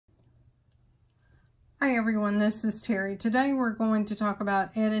Hi everyone, this is Terry. Today we're going to talk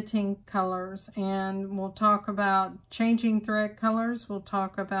about editing colors, and we'll talk about changing thread colors. We'll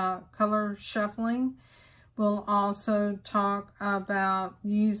talk about color shuffling. We'll also talk about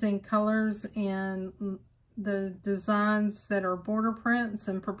using colors in the designs that are border prints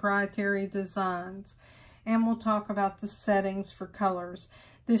and proprietary designs. And we'll talk about the settings for colors.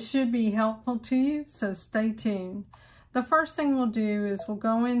 This should be helpful to you, so stay tuned. The first thing we'll do is we'll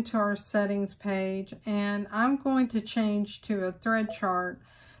go into our settings page, and I'm going to change to a thread chart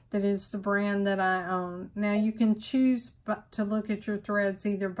that is the brand that I own. Now you can choose to look at your threads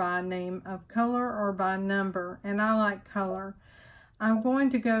either by name of color or by number, and I like color. I'm going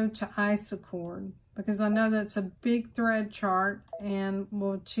to go to Isocord because I know that's a big thread chart, and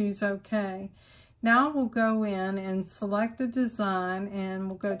we'll choose OK. Now we'll go in and select a design, and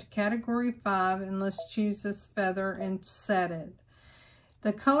we'll go to category 5, and let's choose this feather and set it.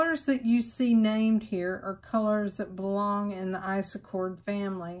 The colors that you see named here are colors that belong in the Isocord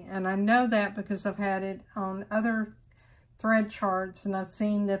family, and I know that because I've had it on other thread charts and I've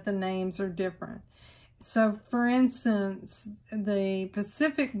seen that the names are different. So for instance, the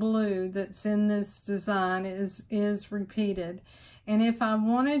Pacific blue that's in this design is repeated. And if I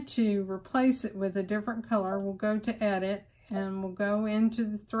wanted to replace it with a different color, we'll go to Edit, and we'll go into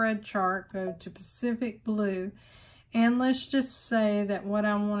the thread chart, go to Pacific Blue, and let's just say that what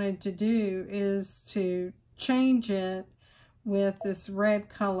I wanted to do is to change it with this red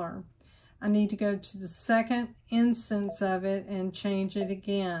color. I need to go to the second instance of it and change it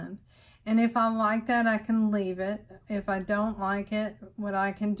again. And if I like that, I can leave it. If I don't like it, what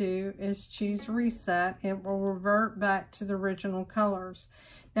I can do is choose Reset. It will revert back to the original colors.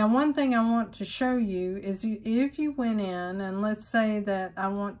 Now, one thing I want to show you is if you went in, and let's say that I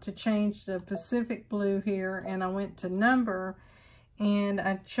want to change the Pacific Blue here, and I went to number, and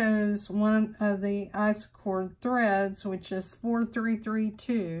I chose one of the Isocord threads, which is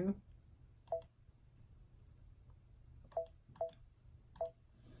 4332.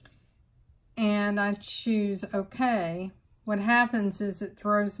 And I choose OK, what happens is it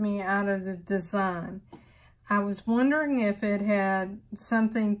throws me out of the design. I was wondering if it had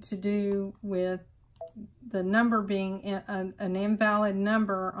something to do with the number being an invalid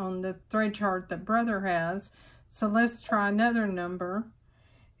number on the thread chart that Brother has. So let's try another number,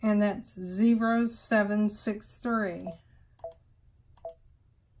 and that's 0763.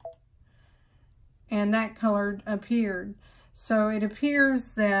 And that color appeared. So it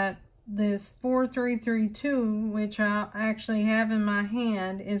appears that this 4332, which I actually have in my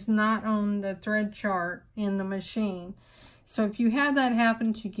hand, is not on the thread chart in the machine. So if you had that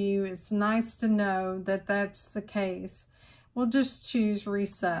happen to you, it's nice to know that that's the case. We'll just choose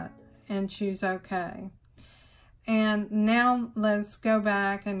Reset and choose OK. And now let's go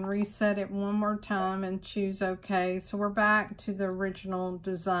back and reset it one more time and choose OK. So we're back to the original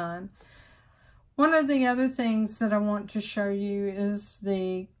design. One of the other things that I want to show you is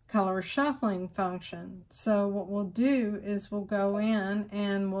the color shuffling function. So what we'll do is we'll go in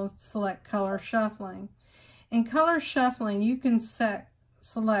and we'll select color shuffling. In color shuffling, you can select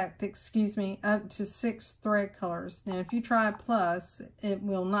up to 6 thread colors. Now if you try plus, it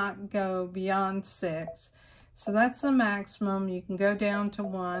will not go beyond 6. So that's the maximum. You can go down to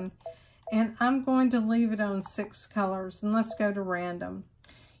 1, and I'm going to leave it on 6 colors, and let's go to random.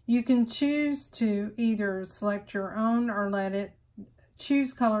 You can choose to either select your own or let it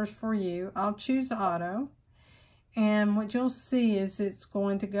choose colors for you. I'll choose auto, and what you'll see is it's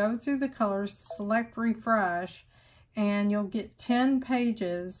going to go through the colors, select refresh, and you'll get 10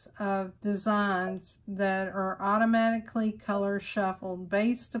 pages of designs that are automatically color shuffled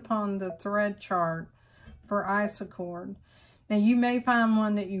based upon the thread chart for Isocord. Now you may find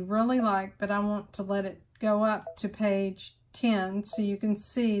one that you really like, but I want to let it go up to page 10 so you can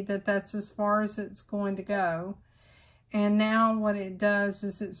see that that's as far as it's going to go. And now what it does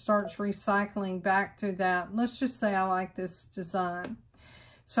is it starts recycling back through that. Let's just say I like this design.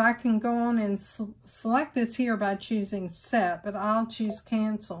 So I can go on and select this here by choosing Set, but I'll choose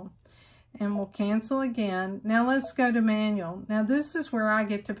Cancel. And we'll cancel again. Now let's go to Manual. Now this is where I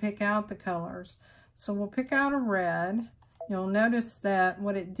get to pick out the colors. So we'll pick out a red. You'll notice that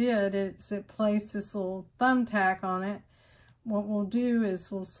what it did is it placed this little thumbtack on it. What we'll do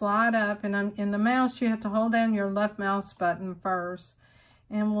is we'll slide up, and in the mouse you have to hold down your left mouse button first,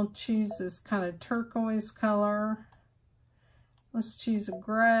 and we'll choose this kind of turquoise color. Let's choose a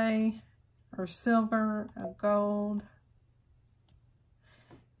gray or silver, a gold,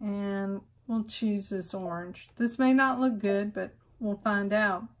 and we'll choose this orange. This may not look good, but we'll find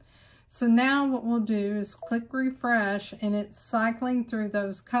out. So now what we'll do is click refresh, and it's cycling through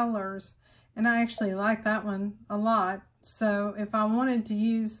those colors, And I actually like that one a lot. So if I wanted to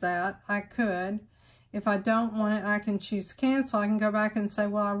use that, I could. If I don't want it, I can choose cancel. I can go back and say,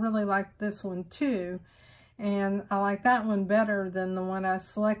 well, I really like this one too. And I like that one better than the one I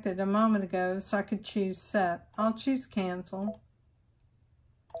selected a moment ago, so I could choose set. I'll choose cancel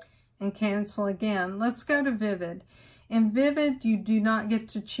and cancel again. Let's go to Vivid. In Vivid, you do not get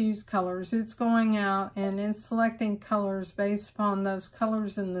to choose colors. It's going out and it's selecting colors based upon those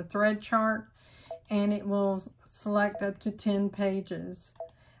colors in the thread chart, and it will select up to 10 pages.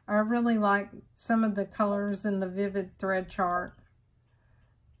 I really like some of the colors in the Vivid thread chart.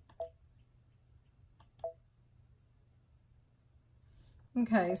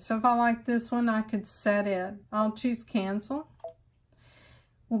 Okay, so if I like this one, I could set it. I'll choose cancel.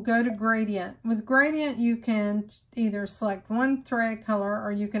 We'll go to gradient. With gradient, you can either select one thread color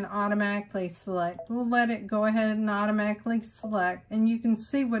or you can automatically select. We'll let it go ahead and automatically select, and you can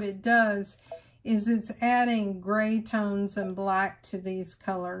see what it does is it's adding gray tones and black to these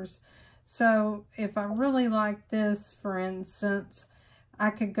colors. So if I really like this, for instance, I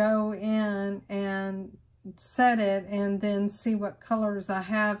could go in and set it and then see what colors I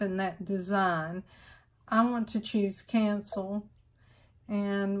have in that design. I want to choose cancel,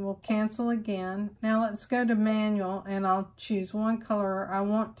 and we'll cancel again. Now let's go to manual, and I'll choose one color I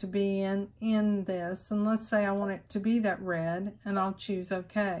want to be in this, and let's say I want it to be that red, and I'll choose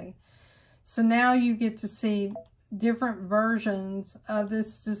OK. So now you get to see different versions of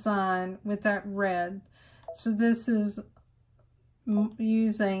this design with that red. So this is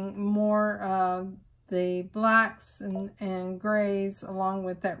using more of the blacks and grays along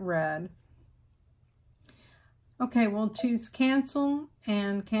with that red. Okay, we'll choose cancel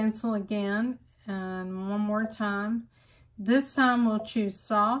and cancel again, and one more time. This time we'll choose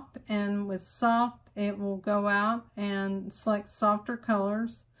soft, and with soft it will go out and select softer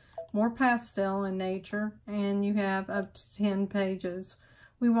colors, more pastel in nature, and you have up to 10 pages.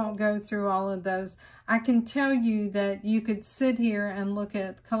 We won't go through all of those. I can tell you that you could sit here and look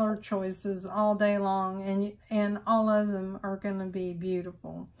at color choices all day long, and all of them are going to be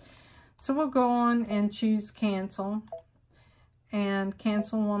beautiful. So we'll go on and choose cancel, and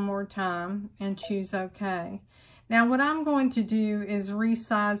cancel one more time, and choose OK. Now what I'm going to do is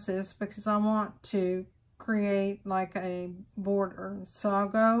resize this because I want to create like a border. So I'll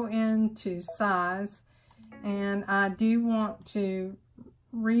go into size, and I do want to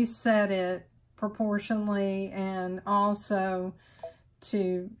reset it proportionally, and also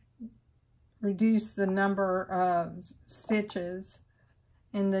to reduce the number of stitches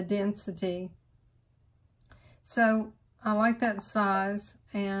and the density. So I like that size,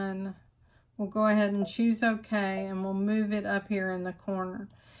 and we'll go ahead and choose OK, and we'll move it up here in the corner.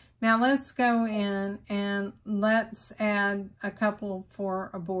 Now let's go in and let's add a couple for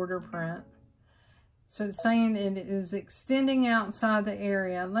a border print. So it's saying it is extending outside the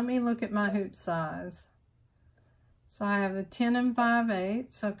area. Let me look at my hoop size. So I have a 10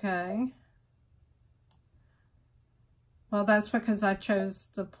 5/8, okay. Well, that's because I chose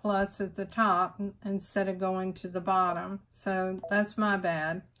the plus at the top instead of going to the bottom. So that's my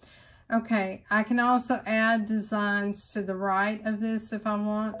bad. Okay, I can also add designs to the right of this if I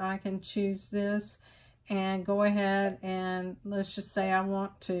want. I can choose this and go ahead and let's just say I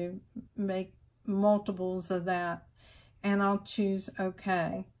want to make multiples of that, and I'll choose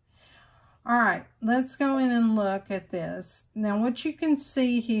OK. All right, let's go in and look at this. Now what you can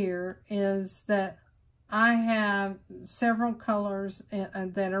see here is that I have several colors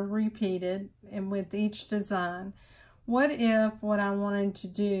that are repeated and with each design. What if what I wanted to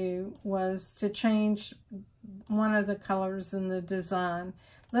do was to change one of the colors in the design?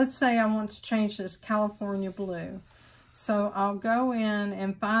 Let's say I want to change this California blue. So I'll go in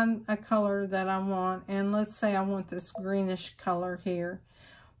and find a color that I want, and let's say I want this greenish color here.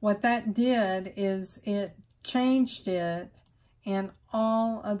 What that did is it changed it in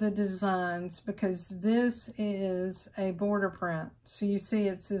all of the designs because this is a border print. So you see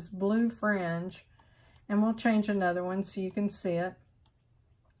it's this blue fringe, and we'll change another one so you can see it.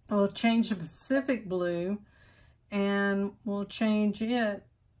 We'll change the Pacific blue, and we'll change it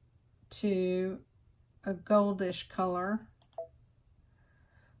to a goldish color.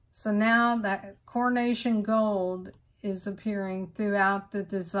 So now that Coronation Gold is appearing throughout the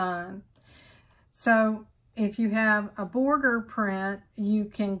design. So if you have a border print, you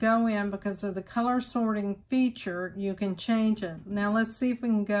can go in, because of the color sorting feature, you can change it. Now let's see if we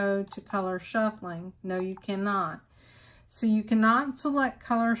can go to color shuffling. No, you cannot. So you cannot select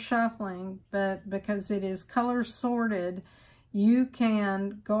color shuffling, but because it is color sorted, you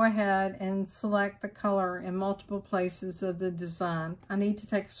can go ahead and select the color in multiple places of the design. I need to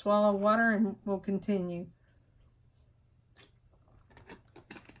take a swallow of water and we'll continue.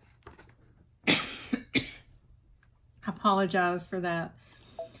 I apologize for that.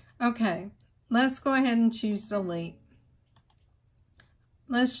 Okay, let's go ahead and choose delete.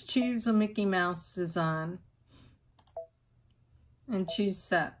 Let's choose a Mickey Mouse design and choose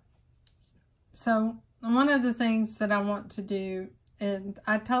set. So one of the things that I want to do, and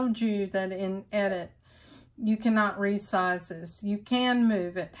I told you that in edit, you cannot resize this. You can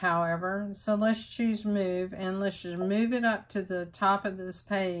move it, however. So let's choose move, and let's just move it up to the top of this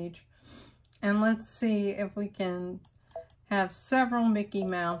page. And let's see if we can have several Mickey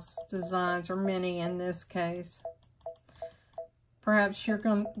Mouse designs, or many in this case. Perhaps you're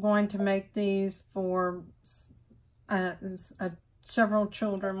going to make these for several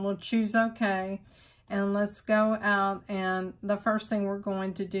children. We'll choose OK. And let's go out, and the first thing we're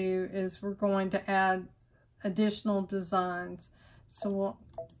going to do is we're going to add additional designs. So we'll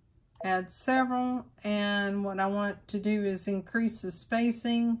add several, and what I want to do is increase the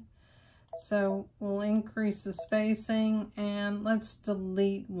spacing. So we'll increase the spacing, and let's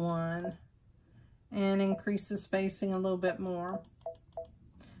delete one and increase the spacing a little bit more.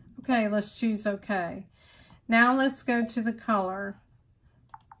 Okay, let's choose OK. Now let's go to the color.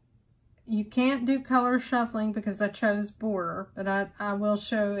 You can't do color shuffling because I chose border, but I will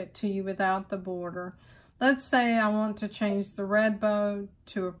show it to you without the border. Let's say I want to change the red bow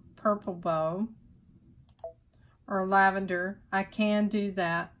to a purple bow or lavender. I can do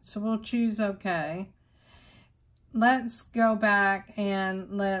that, so we'll choose OK. Let's go back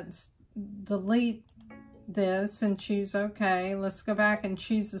and let's delete this and choose OK. Let's go back and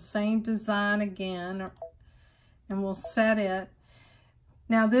choose the same design again, and we'll set it.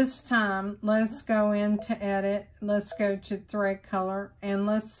 Now this time, let's go into edit, let's go to thread color, and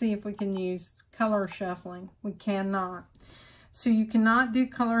let's see if we can use color shuffling. We cannot. So you cannot do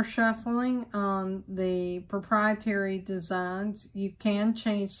color shuffling on the proprietary designs. You can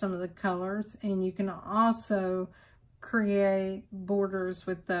change some of the colors, and you can also create borders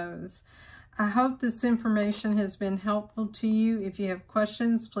with those. I hope this information has been helpful to you. If you have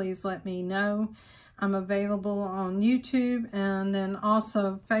questions, please let me know. I'm available on YouTube and then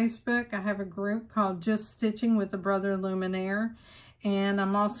also Facebook. I have a group called Just Stitching with the Brother Luminaire. And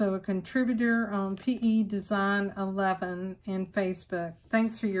I'm also a contributor on PE Design 11 in Facebook.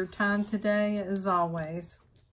 Thanks for your time today, as always.